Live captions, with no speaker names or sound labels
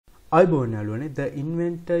අයිබෝන් යාළුවනේ The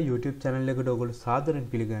Inventor YouTube channel එකට ඔයගොල්ලෝ සාදරයෙන්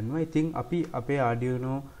පිළිගන්නවා. ඉතින් අපි අපේ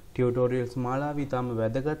Arduino tutorials මාලාවේ තාම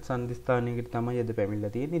වැදගත් සම්දිස්ථානයකට තමයි අද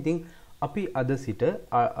පැමිණලා තියෙන්නේ. ඉතින් අපි අද සිට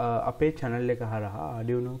අපේ channel එක හරහා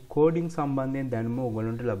Arduino coding සම්බන්ධයෙන් දැනුම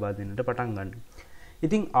ඔයගොල්ලන්ට ලබා දෙන්නට පටන් ගන්නවා.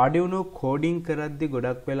 ඉතින් Arduino coding කරද්දී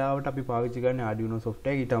ගොඩක් වෙලාවට අපි පාවිච්චි කරන්නේ Arduino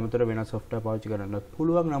software. ඊට අමතරව වෙනත් software පාවිච්චි කරන්නත්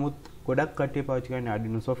පුළුවන්. නමුත් ගොඩක් කට්ටිය පාවිච්චි කරන්නේ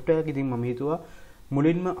Arduino software එක. ඉතින් මම හිතුවා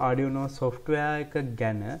මුලින්ම Arduino software එක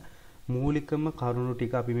ගැන මූලිකම කරුණු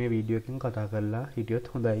ටික අපි මේ වීඩියෝ එකෙන් කතා කරලා හිටියොත්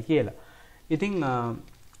හොඳයි කියලා. ඉතින්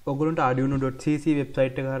ඔයගොල්ලන්ට arduino.cc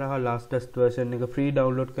වෙබ්සයිට් එක හරහා latest version එක free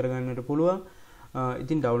download කරගන්නට පුළුවන්.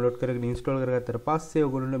 ඉතින් download කරගෙන install කරගත්තට පස්සේ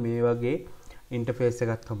ඔයගොල්ලන්ට මේ වගේ interface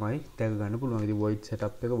එකක් තමයි දැක ගන්න පුළුවන්. ඉතින් void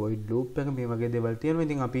setup එක, void loop එක මේ වගේ දේවල් තියෙනවා.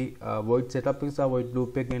 ඉතින් අපි void setup එක සහ void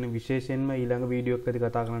loop එක ගැන විශේෂයෙන්ම ඊළඟ වීඩියෝ එකකදී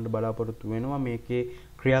කතා කරන්න බලාපොරොත්තු වෙනවා. මේකේ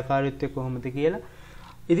ක්‍රියාකාරීත්වය කොහොමද කියලා.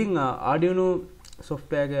 ඉතින් Arduino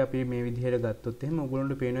software එක අපි මේ විදිහට ගත්තොත් එහෙම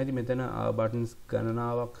ඔයගොල්ලන්ට පේනවා ඇති මෙතන buttons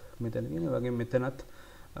ගණනාවක් මෙතන තියෙන. ඒ වගේම මෙතනත්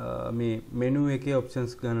මේ menu එකේ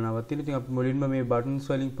options ගණනාවක් තියෙනවා. ඉතින් අපි මුලින්ම මේ buttons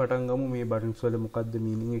වලින් පටන් ගමු. මේ buttons වල මොකද්ද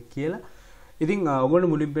meaning එක කියලා. ඉතින්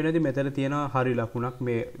ඔයගොල්ලෝ මුලින් පේන ඇති මෙතන තියෙනවා හරි ලකුණක්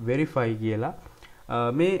මේ verify කියලා.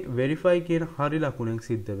 මේ verify කියන හරි ලකුණෙන්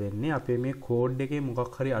සිද්ධ වෙන්නේ අපේ මේ code එකේ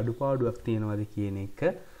මොකක් හරි අඩුපාඩුවක් තියෙනවද කියන එක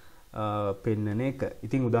පෙන්නන එක.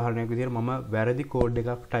 ඉතින් උදාහරණයක් විදිහට මම වැරදි කෝඩ්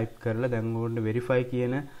එකක් ටයිප් කරලා දැන් ඕන්න verify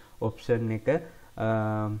කියන ඔප්ෂන් එක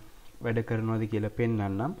වැඩ කරනවද කියලා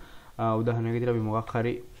පෙන්නන්නම්. උදාහරණයක් විදිහට අපි මොකක්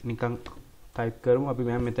හරි නිකන් ටයිප් කරමු. අපි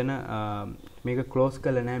මෙතන මේක ක්ලෝස්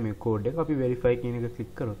කරලා නැහැ මේ කෝඩ් එක. අපි verify කියන එක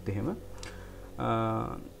ක්ලික් කරොත් එහෙම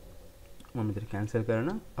මම මෙතන cancel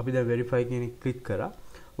කරනවා. අපි දැන් verify කියන එක ක්ලික් කරා.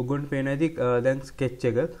 ඔයගොල්ලන්ට පේන ඇති දැන් sketch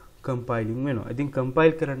එක compiling වෙනවා. ඉතින්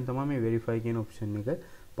compile කරන්න තමයි මේ verify කියන ඔප්ෂන් එක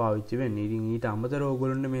පාවිච්චි වෙන්නේ. ඉතින් ඊට අමතරව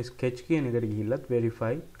ඔයගොල්ලන්ට මේ sketch කියන එකට ගිහිල්ලත්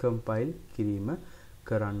verify compile කිරීම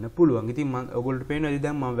කරන්න පුළුවන්. ඉතින් මම ඔයගොල්ලන්ට පේනවා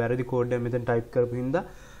දැන් මම වැරදි කෝඩ් එක මෙතන type කරපු හින්දා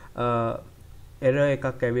error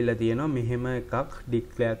එකක් ඇවිල්ලා තියෙනවා. මෙහෙම එකක්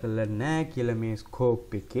declare කරලා නැහැ කියලා මේ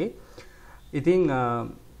scope එකේ. ඉතින්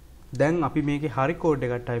දැන් අපි මේකේ හරි කෝඩ්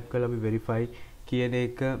එකක් type කරලා අපි verify කියන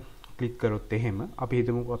එක click කරොත් එහෙම අපි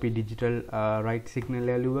හිතමුකෝ අපි digital write signal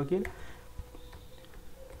ඇලුවා කියලා.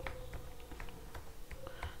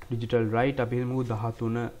 digital write අපි හිතමුකෝ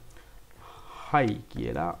 13 high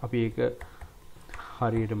කියලා. අපි ඒක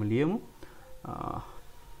හරියටම ලියමු.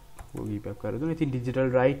 වීපැක් කරගෙන ඉතින් digital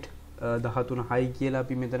write 13 high කියලා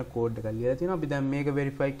අපි මෙතන කෝඩ් එකක් ලියලා තියෙනවා. අපි දැන් මේක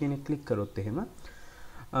verify කියන එක click කරොත් එහෙම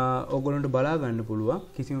ඔයගොල්ලන්ට බලා ගන්න පුළුවන්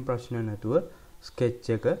කිසිම ප්‍රශ්නයක් නැතුව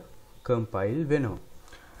sketch එක compile වෙනවා.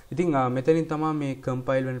 ඉතින් මෙතනින් තමයි මේ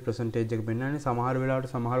compile වෙන percentage එක පෙන්නන්නේ. සමහර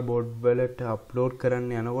වෙලාවට සමහර board වලට upload කරන්න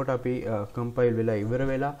යනකොට අපි compile වෙලා ඉවර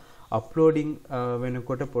වෙලා uploading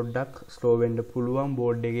වෙනකොට පොඩ්ඩක් slow වෙන්න පුළුවන්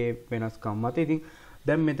board එකේ වෙනස්කම් මත. ඉතින්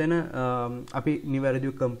දැන් මෙතන අපි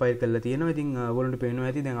නිවැරදිව compile කරලා තියෙනවා. ඉතින් ඔයගොල්ලන්ට පේනවා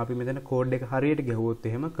ඇති දැන් අපි මෙතන code එක හරියට ගැහුවොත්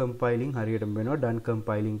එහෙම compiling හරියටම වෙනවා done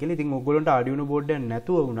compiling කියලා. ඉතින් ඔයගොල්ලන්ට Arduino board එක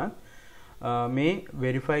නැතුව වුණත් මේ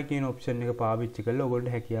verify කියන option එක පාවිච්චි කරලා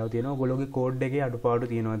ඔයගොල්ලන්ට හැකියාව තියෙනවා ඔයගොල්ලෝගේ code එකේ අඩුපාඩු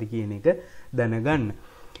තියෙනවද කියන එක දැනගන්න.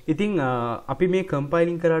 ඉතින් අපි මේ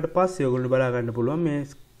compiling කරාට පස්සේ ඔයගොල්ලන්ට බලා ගන්න පුළුවන් මේ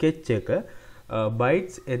sketch එක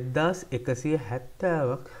bytes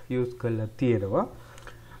 1170ක් use කරලා තියෙනවා.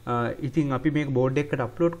 ඉතින් අපි මේක board එකකට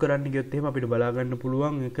upload කරන්න ගියොත් එහෙම අපිට බලා ගන්න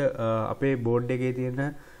පුළුවන් ඒක අපේ board එකේ තියෙන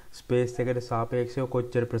space එකට සාපේක්ෂව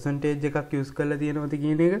කොච්චර percentage එකක් use කරලා තියෙනවද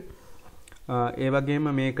කියන එක. ඒ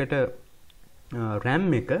වගේම මේකට RAM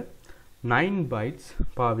එක 9 bytes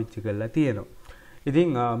පාවිච්චි කරලා තියෙනවා.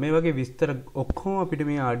 ඉතින් මේ වගේ විස්තර ඔක්කොම අපිට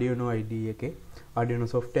මේ Arduino IDE එකේ Arduino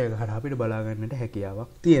software එක හරහා අපිට බලා ගන්නට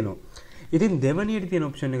හැකියාවක් තියෙනවා. ඉතින් දෙවැනියට තියෙන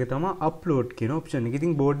option එක තමයි upload කියන option එක.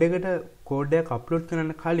 ඉතින් board එකට code එකක් upload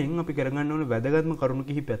කරන්න කලින් අපි කරගන්න ඕන වැදගත්ම කරුණු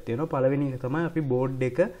කිහිපයක් තියෙනවා. පළවෙනි එක තමයි අපි board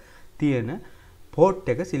එක තියෙන port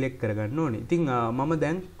එක select කරගන්න ඕනේ. ඉතින් මම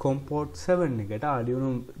දැන් COM port 7 එකට Arduino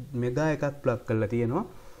Mega එකක් plug කරලා තියෙනවා.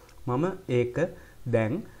 මම ඒක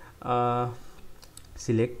දැන්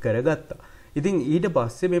select කරගත්තා. ඉතින් ඊට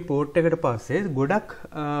පස්සේ මේ port එකට පස්සේ ගොඩක්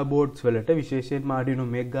boards වලට විශේෂයෙන්ම Arduino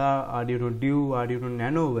Mega, Arduino Duo, Arduino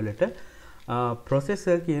Nano වලට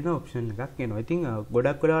processor කියන option එකක් එනවා. ඉතින්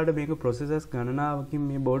ගොඩක් වෙලාවට මේක processors ගණනාවකින්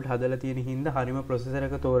මේ board හදලා තියෙන හින්දා හරිම processor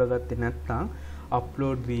එක තෝරගත්තේ නැත්නම්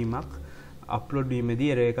upload වීමේදී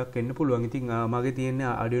error එකක් එන්න පුළුවන්. ඉතින් මගේ තියෙන්නේ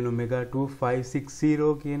Arduino Mega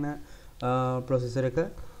 2560 කියන processor එක.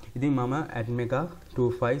 ඉතින් මම Atmega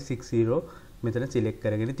 2560 මෙතන select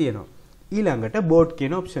කරගෙන තියෙනවා. ඊළඟට board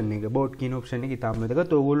කියන option එක. board කියන option එක ඉතාම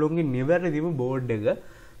වැදගත්. ඔයගොල්ලෝගේ නිවැරදිම board එක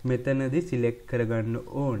මෙතනදී select කරගන්න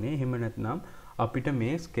ඕනේ. එහෙම නැත්නම් අපිට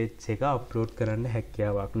මේ sketch එක upload කරන්න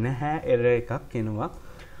හැකියාවක් නැහැ. error එකක් එනවා.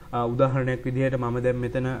 උදාහරණයක් විදිහට මම දැන්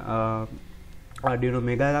මෙතන Arduino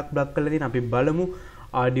Mega එකක් ප්ලග් කරලා තියෙනවා. අපි බලමු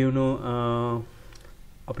Arduino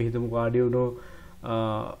අපි හිතමුකෝ Arduino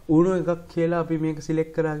Uno එකක් කියලා අපි මේක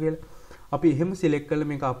සිලෙක්ට් කරා කියලා. අපි එහෙම සිලෙක්ට්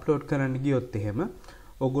කරලා මේක අප්ලෝඩ් කරන්න ගියොත් එහෙම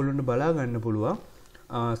ඔයගොල්ලොන්ට බලා ගන්න පුළුවන්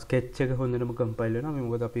ස්කෙච් එක හොඳටම කම්පයිල් වෙනවා. මේ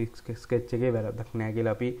මොකද අපි ස්කෙච් එකේ වැරද්දක් නැහැ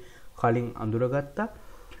කියලා අපි කලින් අඳුරගත්තා.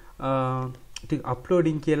 ටික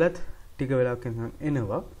අප්ලෝඩින් කියලාත් ටික වෙලාවක්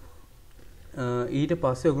එනවා. ඊට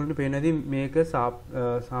පස්සේ ඔයගොල්ලන්ට පේනදී මේක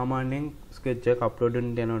සාමාන්‍යයෙන් ස්කෙච් එක අප්ලෝඩ්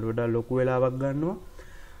වෙන්න යනකොට වඩා ලොකු වෙලාවක් ගන්නවා.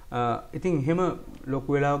 ඉතින් එහෙම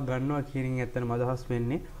ලොකු වෙලාවක් ගන්නවා කියන එකෙන් ඇත්තටම අදහස්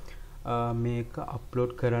වෙන්නේ මේක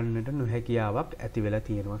අප්ලෝඩ් කරන්නට නොහැකියාවක් ඇති වෙලා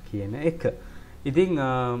තියෙනවා කියන එක. ඉතින්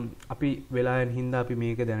අපි වෙලා යන හින්දා අපි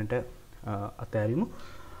මේක දැනට අතෑරිමු.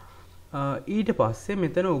 ඊට පස්සේ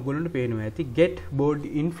මෙතන ඔයගොල්ලන්ට පේනවා ඇති get board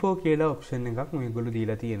info කියලා ඔප්ෂන් එකක් මේගොල්ලෝ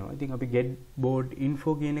දීලා තියෙනවා. ඉතින් අපි get board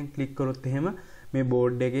info කියන එක ක්ලික් කරොත් එහෙම මේ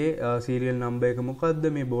බෝඩ් එකේ සීරියල් නම්බර් එක මොකක්ද,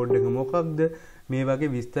 මේ බෝඩ් එක මොකක්ද, මේ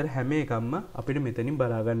වගේ විස්තර හැම එකක්ම අපිට මෙතනින්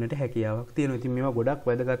බලා ගන්නට හැකියාවක් තියෙනවා. ඉතින් මේවා ගොඩක්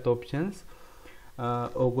වැදගත් ඔප්ෂන්ස්.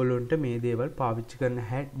 ඕගොල්ලොන්ට මේ දේවල් පාවිච්චි කරන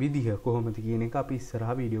විදිහ කොහොමද කියන එක අපි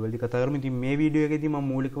ඉස්සරහා වීඩියෝ වලදී කතා කරමු. ඉතින් මේ වීඩියෝ එකේදී මම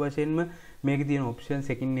මූලික වශයෙන්ම මේකේ තියෙන ඔප්ෂන්ස්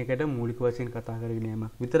එකින් එකට මූලික වශයෙන් කතා කරගෙන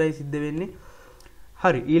යෑමක් විතරයි සිද්ධ වෙන්නේ.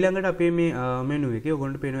 හරි, ඊළඟට අපේ මේ මෙනු එකේ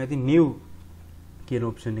ඔයගොල්ලන්ට පේනවා ඇති new කියන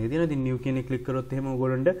ඔප්ෂන් එක තියෙනවා. ඉතින් new කියන එක ක්ලික් කරොත් එහෙම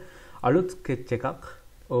ඔයගොල්ලන්ට අලුත් ස්කෙච් එකක්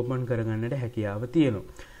ඕපන් කරගන්නට හැකියාව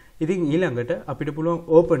තියෙනවා. ඉතින් ඊළඟට අපිට පුළුවන්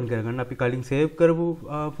ඕපන් කරගන්න. අපි කලින් සේව් කරපු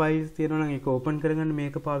ෆයිල්ස් තියෙනවා නම් ඒක ඕපන් කරගන්න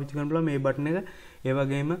මේක පාවිච්චි කරන්න පුළුවන් මේ බටන් එක. ඒ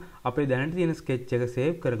වගේම අපේ දැනට තියෙන ස්කෙච් එක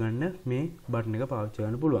සේව් කරගන්න මේ බටන් එක පාවිච්චි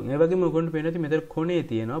කරන්න පුළුවන්. ඒ වගේම ඔයගොල්ලන්ට පේනවා මෙතන කොනේ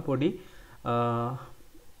තියෙනවා පොඩි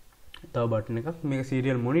තව බටන් එකක්. මේක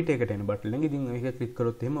සීරියල් මොනිටර් එකට එන බටන් එක. ඉතින් මේක ක්ලික්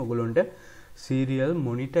කරොත් එහෙම ඔයගොල්ලන්ට සීරියල්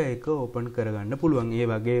මොනිටර් එක ඕපන් කරගන්න පුළුවන්. ඒ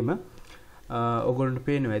වගේම ඔයගොල්ලන්ට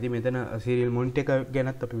පේනවා ඇති මෙතන සීරියල් මොනිටර් එක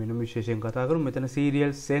ගැනත් අපි වෙනම විශේෂයෙන් කතා කරමු. මෙතන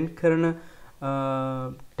සීරියල් සෙන්ඩ් කරන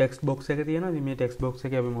ටෙක්ස්ට් බොක්ස් එක තියෙනවා. ඉතින් මේ ටෙක්ස්ට් බොක්ස්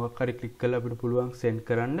එකේ අපි මොකක් හරි ක්ලික් කරලා අපිට පුළුවන් සෙන්ඩ්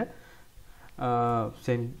කරන්න.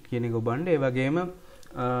 සෙන්ඩ් කියන එක ඔබන්න. ඒ වගේම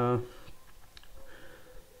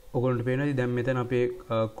ඔයගොල්ලන්ට පේනවා දැන් මෙතන අපේ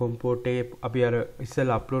කොම්පෝට් එකේ අපි අර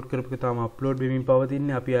ඉස්සෙල්ලා අප්ලෝඩ් කරපු එක තාම අප්ලෝඩ් වෙමින්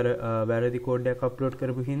පවතින්නේ. අපි අර වැරදි කෝඩ් එකක් අප්ලෝඩ්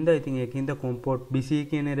කරපු හින්දා ඉතින් ඒකින්ද කොම්පෝට් busy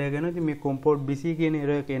කියන error එක එනවා. ඉතින් මේ කොම්පෝට් busy කියන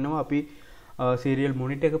error එක එනවා අපි සීරියල්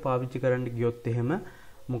මොනිටර් එක පාවිච්චි කරන්න ගියොත් එහෙම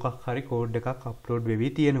මොකක් හරි කෝඩ් එකක් අප්ලෝඩ් වෙවි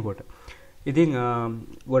තියෙනකොට. ඉතින්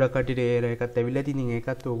ගොඩක් කට්ටියට error එකක් ඇවිල්ලා ඉතින්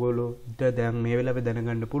ඒකත් ඔයගොල්ලෝට දැන් මේ වෙලාවේ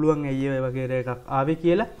දැනගන්න පුළුවන් ඇයි ඒ වගේ error එකක් ආවේ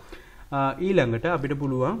කියලා. ඊළඟට අපිට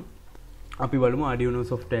පුළුවන් අපි බලමු Arduino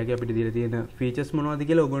software එකේ අපිට දීලා තියෙන features මොනවද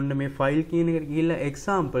කියලා. ඔයගොල්ලෝ මේ file කියන එකට ගිහිල්ලා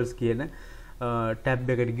examples කියන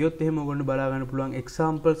tab එකට ගියොත් එහෙම ඔයගොල්ලෝ බලා ගන්න පුළුවන්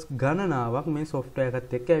examples ගණනාවක් මේ software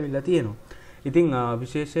එකත් එක්ක ඇවිල්ලා තියෙනවා. ඉතින්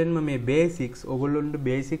විශේෂයෙන්ම මේ basics ඔයගොල්ලොන්ට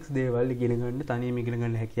basics දේවල් ඉගෙන ගන්න තනියම ඉගෙන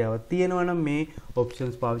ගන්න හැකියාවක් තියෙනවා නම් මේ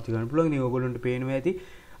options පාවිච්චි කරන්න පුළුවන්. ඉතින් ඔයගොල්ලොන්ට පේනවා ඇති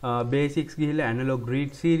basics ගිහිල්ලා analog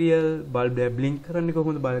read serial, bulb blink කරන්නේ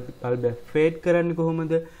කොහොමද, bulb fade කරන්නේ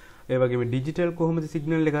කොහොමද, ඒ වගේම digital කොහොමද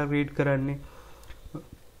signal එක read කරන්නේ,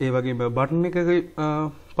 ඒ වගේම button එක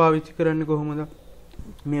පාවිච්චි කරන්නේ කොහොමද,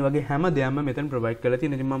 මේ වගේ හැම දෙයක්ම මෙතන provide කරලා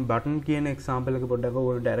තියෙනවා. ඉතින් මම button කියන example එක පොඩ්ඩක්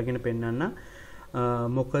ඔයගොල්ලන්ට අරගෙන පෙන්නන්න.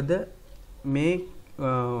 මොකද මේ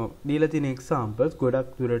දීලා තියෙන examples ගොඩක්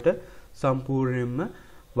දුරට සම්පූර්ණයෙන්ම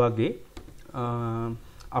වගේ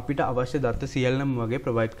අපිට අවශ්‍ය දත්ත සියල්ලම වගේ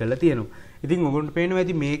provide කරලා තියෙනවා. ඉතින් ඔයගොල්ලන්ට පේනවා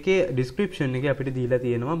ඇති මේකේ description එකේ අපිට දීලා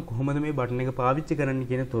තියෙනවා කොහොමද මේ බටන් එක පාවිච්චි කරන්න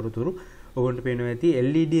කියන තොරතුරු. ඔයගොල්ලන්ට පේනවා ඇති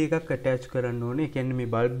LED එකක් attach කරන්න ඕනේ. ඒ කියන්නේ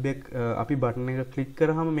මේ bulb එක අපි බටන් එක click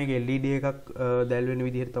කරාම මේක LED එකක් දැල් වෙන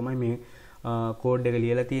විදිහට තමයි මේ code එක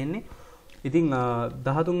ලියලා තියෙන්නේ. ඉතින්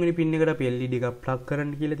 13 වෙනි pin එකට අපි LED එකක් plug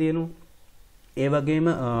කරන්න කියලා තියෙනවා. ඒ වගේම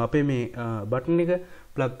අපේ මේ බටන් එක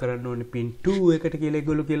plug කරන්න ඕනේ pin 2 එකට කියලා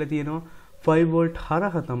ඒගොල්ලෝ කියලා තියෙනවා. 5 volt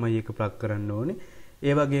හරහා තමයි ඒක plug කරන්න ඕනේ.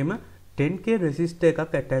 ඒ වගේම 10k resistor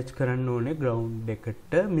එකක් attach කරන්න ඕනේ ground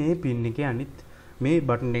එකට මේ pin එකේ අනිත් මේ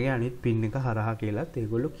බටන් එකේ අනිත් pin එක හරහා කියලාත්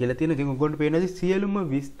ඒගොල්ලෝ කියලා තියෙනවා. ඉතින් ඔයගොල්ලන්ට පේනවාද සියලුම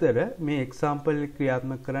විස්තර මේ example එක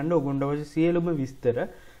ක්‍රියාත්මක කරන්න ඔයගොල්ලන්ට අවශ්‍ය සියලුම විස්තර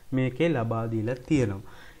මේකේ ලබා දීලා තියෙනවා.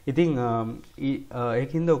 ඉතින්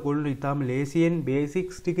ඒකින්ද ඔයගොල්ලෝ ඊටාම ලේසියෙන්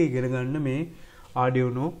basics ටික ඉගෙන ගන්න මේ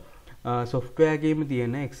Arduino software එකේම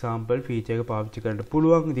තියෙන example feature එක පාවිච්චි කරන්න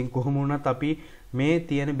පුළුවන්. ඉතින් කොහොම වුණත් අපි මේ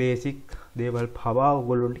තියෙන basic දේවල් පවා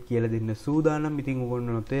ඔයගොල්ලන්ට කියලා දෙන්න සූදානම්. ඉතින්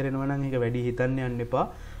ඔයගොල්ලෝ නොතේරෙනවා නම් ඒක වැඩි හිතන්න යන්න එපා.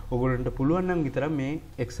 ඔයගොල්ලන්ට පුළුවන් නම් විතර මේ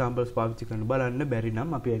examples පාවිච්චි කරන්න බලන්න. බැරි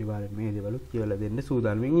නම් අපි අනිවාර්යෙන් මේ දේවල් කියලා දෙන්න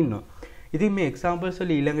සූදානම්ෙන් ඉන්නවා. ඉතින් මේ examples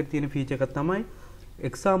වල ඊළඟට තියෙන feature එක තමයි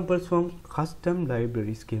examples from custom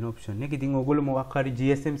libraries කියන option එක. ඉතින් ඔයගොල්ලෝ මොකක් හරි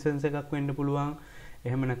GSM sensor එකක් වෙන්න පුළුවන්.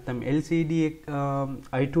 එහෙම නැත්නම් LCD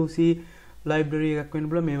I2C ලයිබ්‍රරි එකක් වෙන්න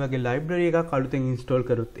පුළුවන්. මේ වගේ ලයිබ්‍රරි එකක් අලුතෙන් ඉන්ස්ටෝල්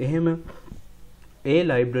කරොත් එහෙම ඒ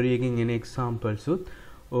ලයිබ්‍රරි එකකින් එන එක්සැම්පල්ස් උත්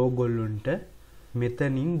ඕගොල්ලොන්ට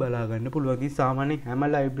මෙතනින් බලා ගන්න පුළුවන්. ඉතින් සාමාන්‍යයෙන් හැම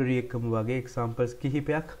ලයිබ්‍රරි එකකම වගේ එක්සැම්පල්ස්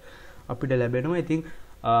කිහිපයක් අපිට ලැබෙනවා. ඉතින්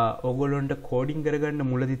ඕගොල්ලොන්ට කෝඩින් කරගන්න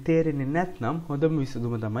මුලදී තේරෙන්නේ නැත්නම් හොඳම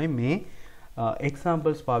විසඳුම තමයි මේ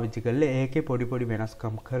එක්සැම්පල්ස් පාවිච්චි කරලා ඒකේ පොඩි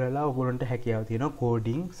වෙනස්කම් කරලා ඕගොල්ලන්ට හැකියාව තියෙනවා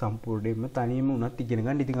කෝඩින් සම්පූර්ණයෙන්ම තනියම උනත් ඉගෙන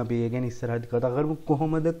ගන්න. ඉතින් අපි ඒ ගැන ඉස්සරහදී කතා කරමු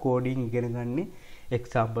කොහොමද කෝඩින් ඉගෙන ගන්නේ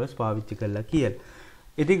එක්සැම්පල්ස් පාවිච්චි කරලා කියලා.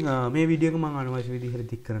 ඉතින් මේ වීඩියෝ එක මම අනවශ්‍ය විදිහට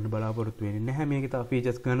දික් කරන්න බලාපොරොත්තු වෙන්නේ නැහැ. මේකේ තව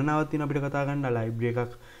ෆීචර්ස් ගණනාවක් තියෙනවා අපිට කතා කරන්න. ලයිබ්‍රරි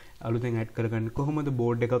එකක් අලුතෙන් ඇඩ් කරගන්න කොහොමද,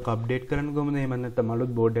 බෝඩ් එකක් අප්ඩේට් කරන්න කොහොමද, එහෙම නැත්නම්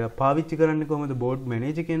අලුත් බෝඩ් එකක් පාවිච්චි කරන්න කොහොමද, බෝඩ්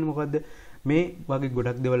මැනේජර් කියන්නේ මොකද්ද, මේ වගේ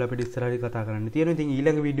ගොඩක් දේවල් අපිට ඉස්සරහදී කතා කරන්න තියෙනවා. ඉතින්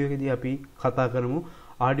ඊළඟ වීඩියෝ එකේදී අපි කතා කරමු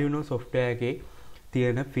Arduino software එකේ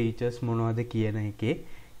තියෙන ෆීචර්ස් මොනවද කියන එකේ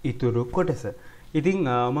ඉතුරු කොටස. ඉතින්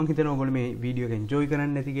මම හිතනවා ඔයගොල්ලෝ මේ වීඩියෝ එක එන්ජොයි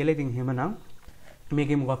කරන්න ඇති කියලා. ඉතින් එහෙමනම්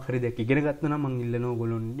මේකේ මොකක් හරි දෙයක් ඉගෙන ගත්තා නම් මම ඉල්ලනවා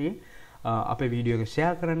ඔයගොල්ලොන්ගේ අපේ වීඩියෝ එක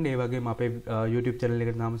ෂෙයා කරන්න. ඒ වගේම අපේ YouTube channel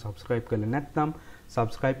එකට තාම subscribe කරලා නැත්නම්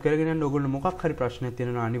subscribe කරගෙන යන්න. ඔයගොල්ලෝ මොකක් හරි ප්‍රශ්නයක්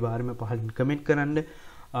තියෙනවා අනිවාර්යයෙන්ම පහලින් comment කරන්න.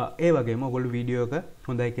 ඒ වගේම ඔයගොල්ලෝ වීඩියෝ එක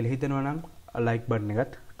හොඳයි කියලා හිතනවා නම් like button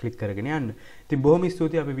එකත් click කරගෙන යන්න. ඉතින් බොහොම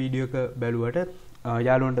ස්තුතියි අපේ වීඩියෝ එක බැලුවට.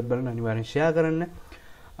 යාළුවන්ටත් බලන්න අනිවාර්යෙන් share කරන්න.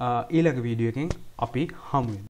 ඊළඟ වීඩියෝ එකෙන් අපි හමු වෙමු.